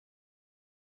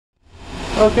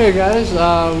Okay guys,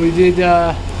 we did,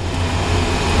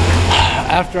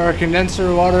 after our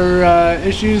condenser water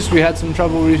issues, we had some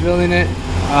trouble refilling it,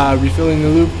 refilling the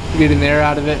loop, getting the air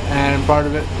out of it, and part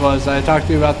of it was, I talked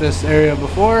to you about this area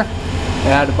before.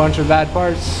 It had a bunch of bad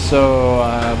parts, so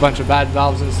a bunch of bad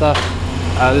valves and stuff.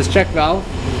 This check valve,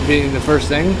 being the first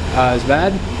thing, is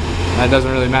bad. It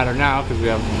doesn't really matter now because we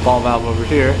have a ball valve over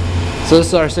here. So this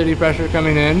is our city pressure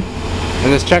coming in.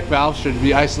 And this check valve should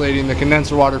be isolating the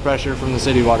condenser water pressure from the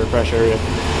city water pressure. If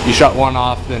you shut one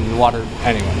off, then water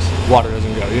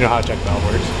doesn't go. You know how a check valve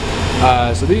works.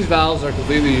 So these valves are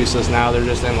completely useless now. They're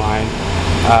just in line.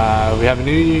 We have a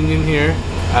new union here.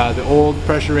 The old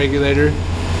pressure regulator,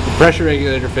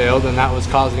 failed, and that was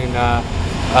causing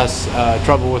us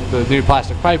trouble with the new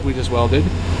plastic pipe we just welded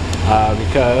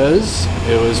because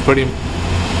it was putting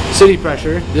city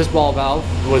pressure. This ball valve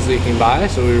was leaking by,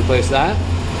 so we replaced that.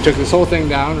 Took this whole thing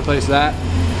down, replaced that,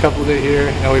 coupled it here,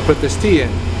 and we put this T in.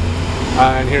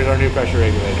 And here's our new pressure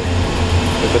regulator.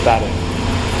 We put that in.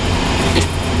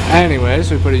 Anyways,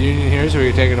 we put a union here so we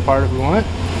can take it apart if we want.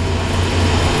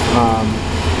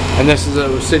 And this is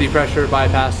a city pressure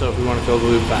bypass, so if we want to fill the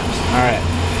loop fast. Alright.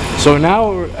 So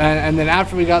now, and then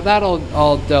after we got that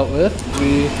all dealt with,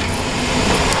 we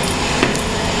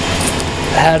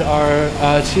had our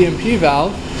TMP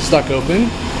valve stuck open.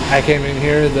 I came in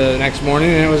here the next morning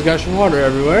and it was gushing water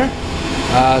everywhere.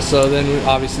 So then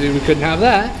obviously we couldn't have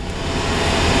that.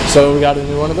 So we got a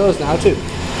new one of those now too.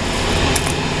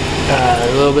 A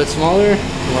little bit smaller,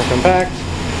 more compact,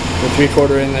 with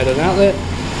 3/4 inlet and outlet.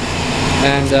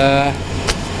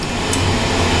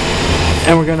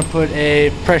 And we're gonna put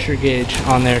a pressure gauge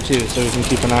on there too, so we can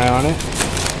keep an eye on it.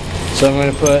 So I'm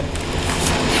gonna put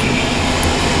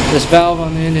this valve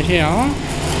on the end of here.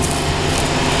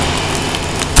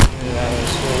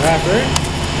 Wrapper.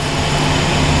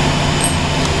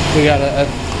 We got a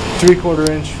 3/4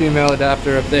 inch female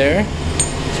adapter up there,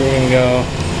 so we're gonna go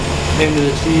into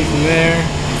the T from there.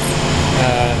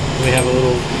 We have a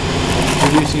little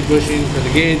reducing bushing for the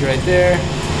gauge right there,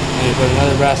 and you put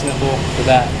another brass nipple for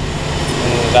that, and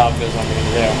then the valve goes on the end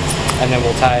of there. And then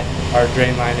we'll tie our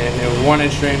drain line in. It was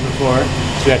 1-inch drain before,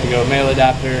 so we have to go male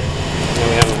adapter, and then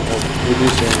we have a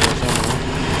reducer in here somewhere.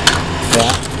 Yeah,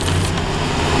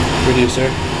 reducer.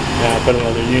 Put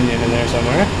another union in there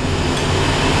somewhere,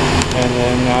 and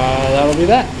then that'll be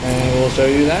that, and we'll show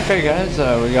you that. Okay guys,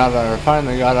 we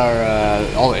finally got our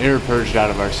all the air purged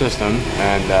out of our system,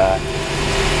 and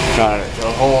got it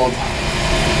to hold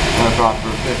for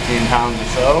 15 pounds or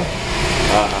so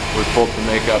with both the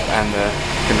makeup and the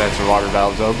condenser water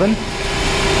valves open.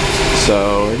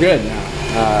 So we're good now.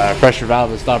 Our pressure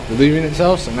valve has stopped relieving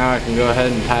itself, so now I can go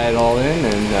ahead and tie it all in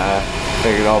and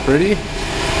make it all pretty.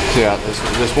 So yeah,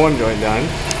 this one joint done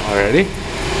already,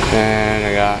 and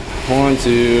I got 1,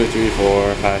 2, 3,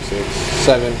 4, 5, 6,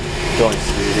 7 joints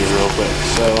to do here real quick.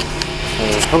 So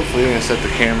hopefully we're gonna set the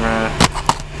camera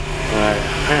right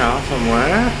now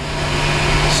somewhere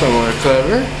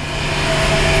clever,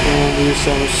 and do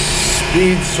some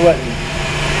speed sweating.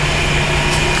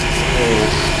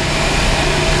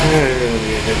 There's gonna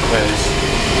be a good place.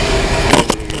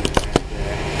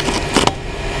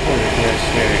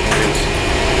 There it is.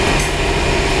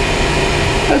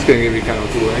 That's going to give you kind of a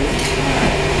cool angle.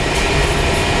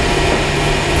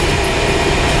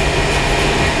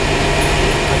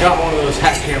 I got one of those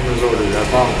hat cameras ordered, I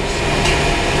promise.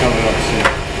 Coming up soon.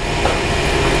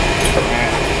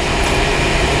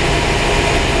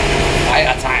 I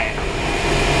got time.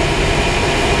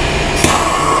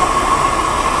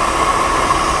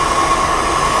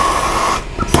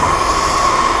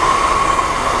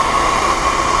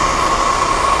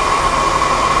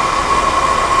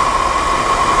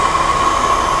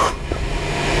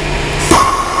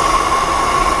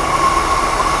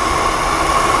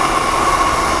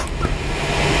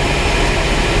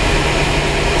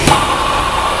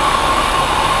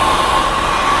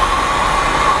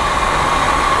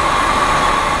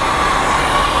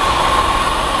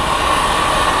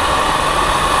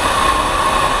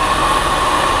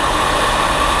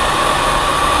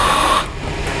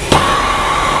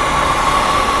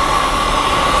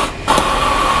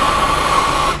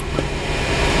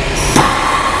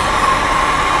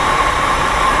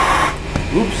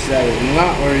 Oops, that is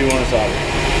not where you want to solder.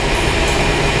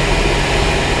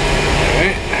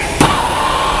 Alright.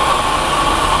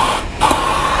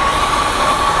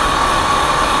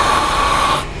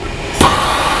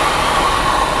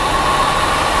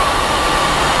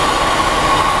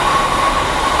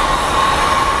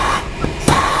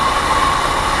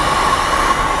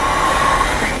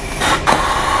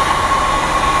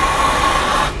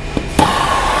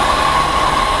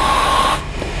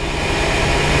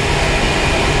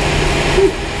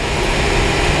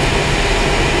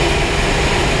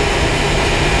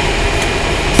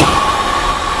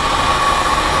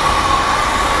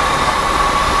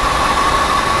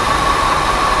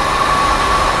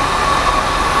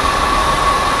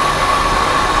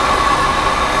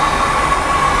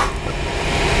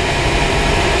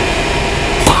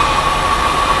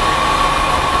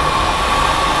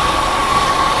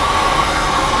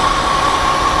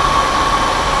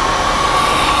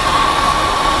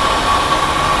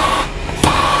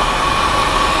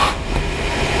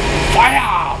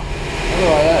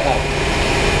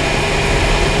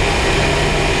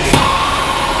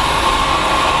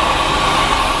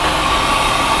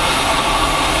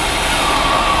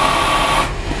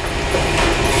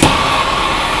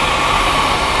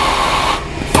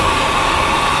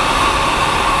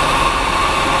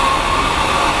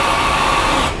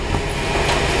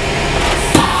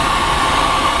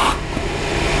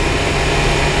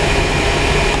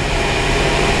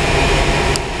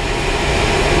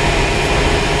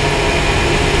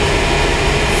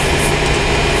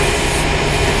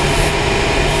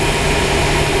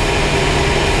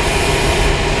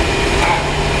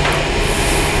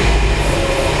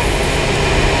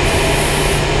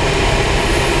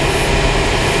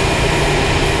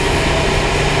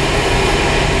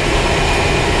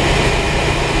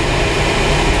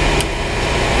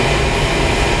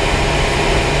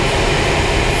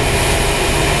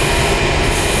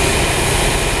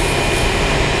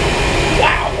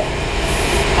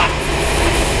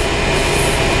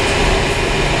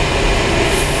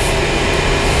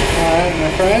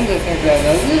 friends, I think that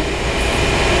does it.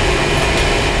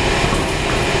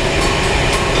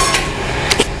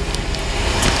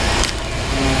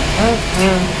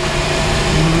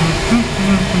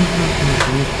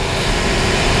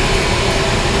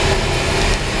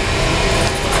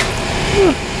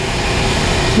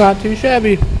 Not too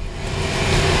shabby.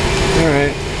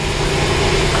 Alright.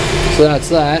 So that's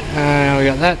that. We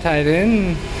got that tied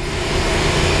in.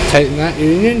 Tighten that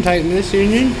union, tighten this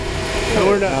union. And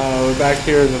we're done. We're back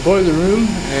here in the boiler room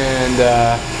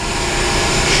and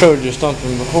showed you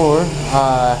something before.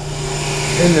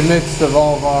 In the midst of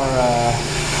all of our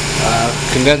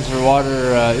condenser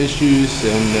water issues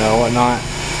and whatnot,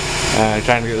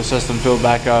 trying to get the system filled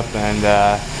back up, and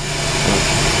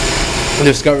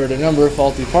discovered a number of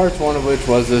faulty parts, one of which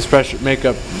was this pressure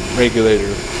makeup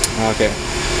regulator. Okay,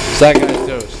 so that guy's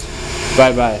toast.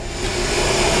 Bye bye.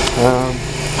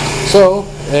 So,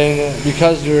 and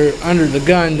because you're under the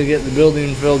gun to get the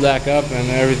building filled back up and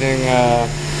everything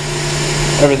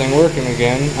working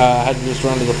again, I had to just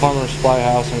run to the plumber's supply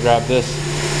house and grab this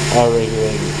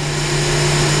regulator,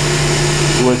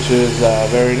 which is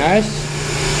very nice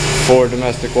for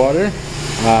domestic water,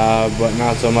 but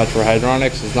not so much for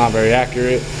hydronics. It's not very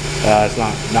accurate. It's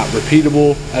not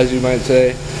repeatable, as you might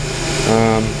say.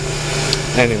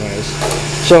 Anyways,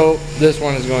 so this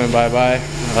one is going bye-bye.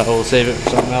 We'll save it for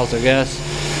something else, I guess.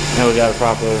 And we got a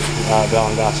proper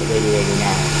Bell Gosset regulator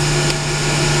now.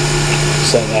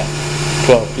 Set at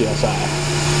 12 psi.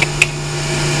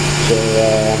 So,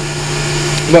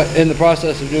 but in the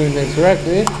process of doing things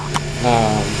correctly,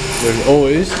 there's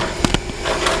always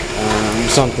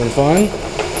something fun.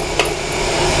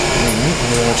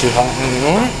 Not too hot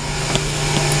anymore.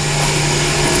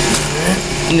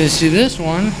 And you see this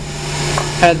one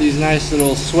had these nice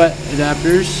little sweat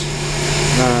adapters.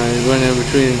 You went in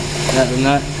between that and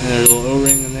that, and there's a little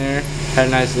O-ring in there. Had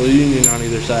a nice little union on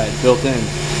either side, built in.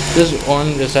 This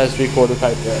one just has 3/4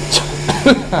 pipe threads.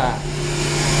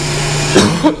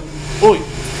 Oy.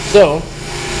 So,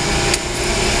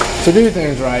 to do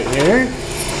things right here,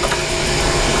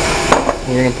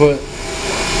 we're going to put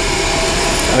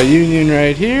a union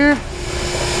right here.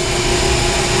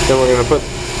 Then we're going to put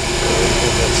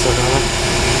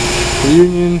the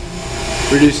union,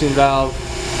 reducing valve,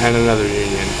 and another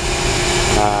union.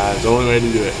 It's the only way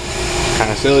to do it.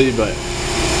 Kind of silly, but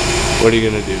what are you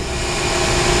going to do?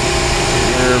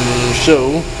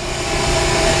 So,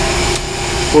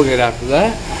 we'll get after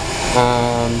that.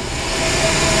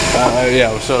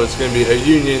 Yeah, so it's going to be a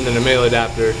union, then a male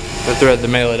adapter. I'll thread the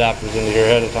male adapters into here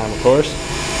ahead of time, of course.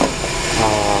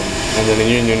 And then a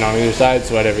union on either side,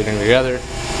 sweat everything together,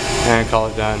 and call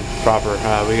it done proper.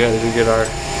 We got to get our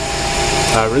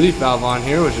relief valve on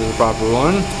here, which is the proper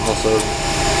one. Also,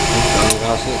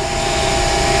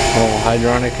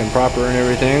 hydronic and proper and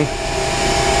everything.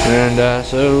 And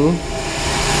so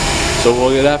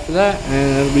we'll get after that,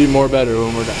 and it'll be more better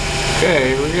when we're done.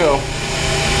 Okay, here we go.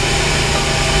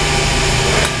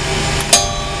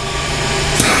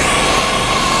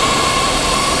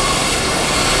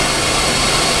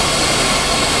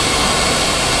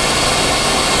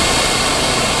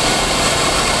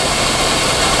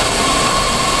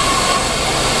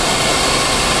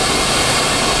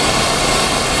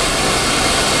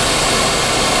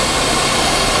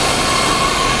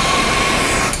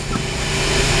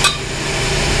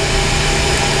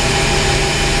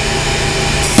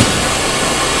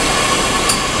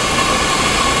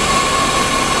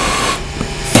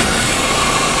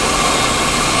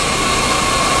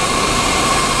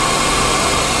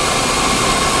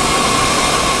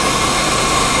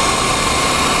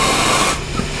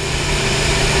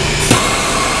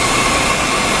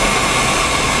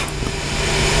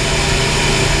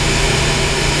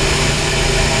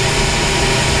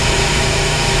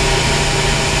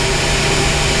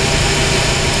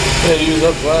 I'm going to use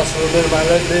up the last little bit of my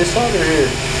red base solder here.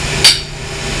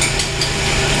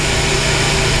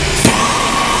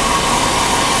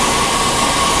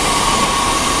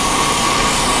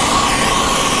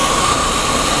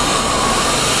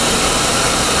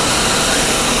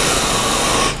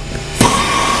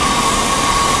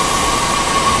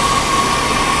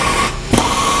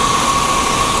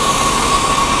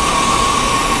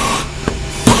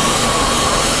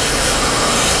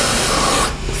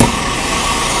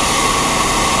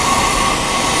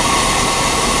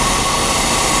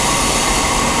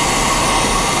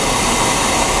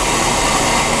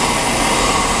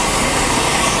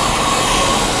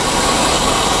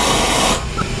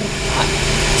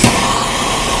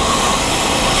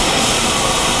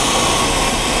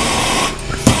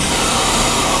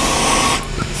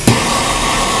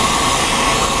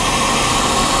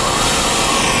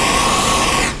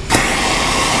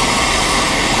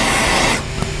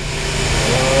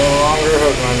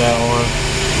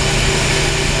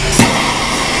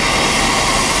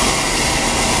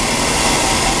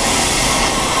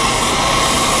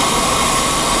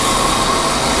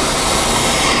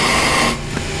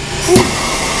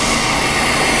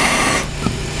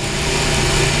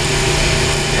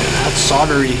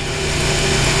 soldery.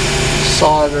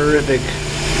 Solderific.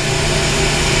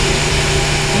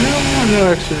 I don't want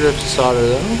no extra drips of solder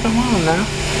though. Come on now.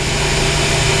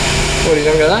 What do you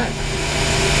think of that?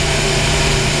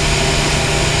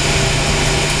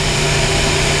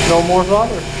 No more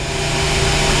solder.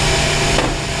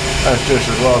 That's just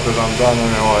as well because I'm done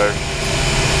anyway.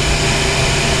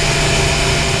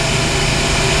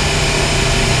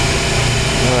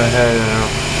 Go ahead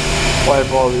and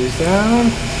wipe all these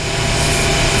down.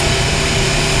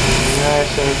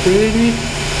 Nice and pretty.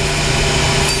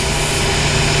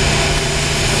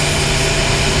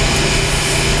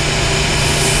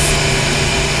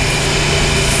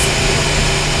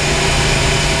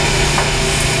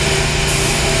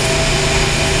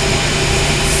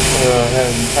 Go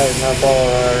ahead and tighten up all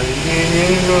our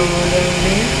unions going down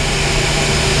here.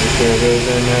 Make sure it goes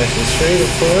in nice and straight,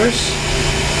 of course.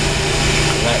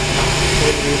 That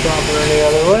wouldn't be proper any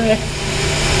other way.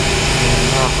 And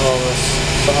knock all this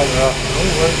solder off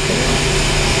over.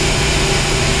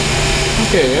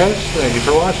 Okay guys, thank you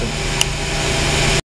for watching.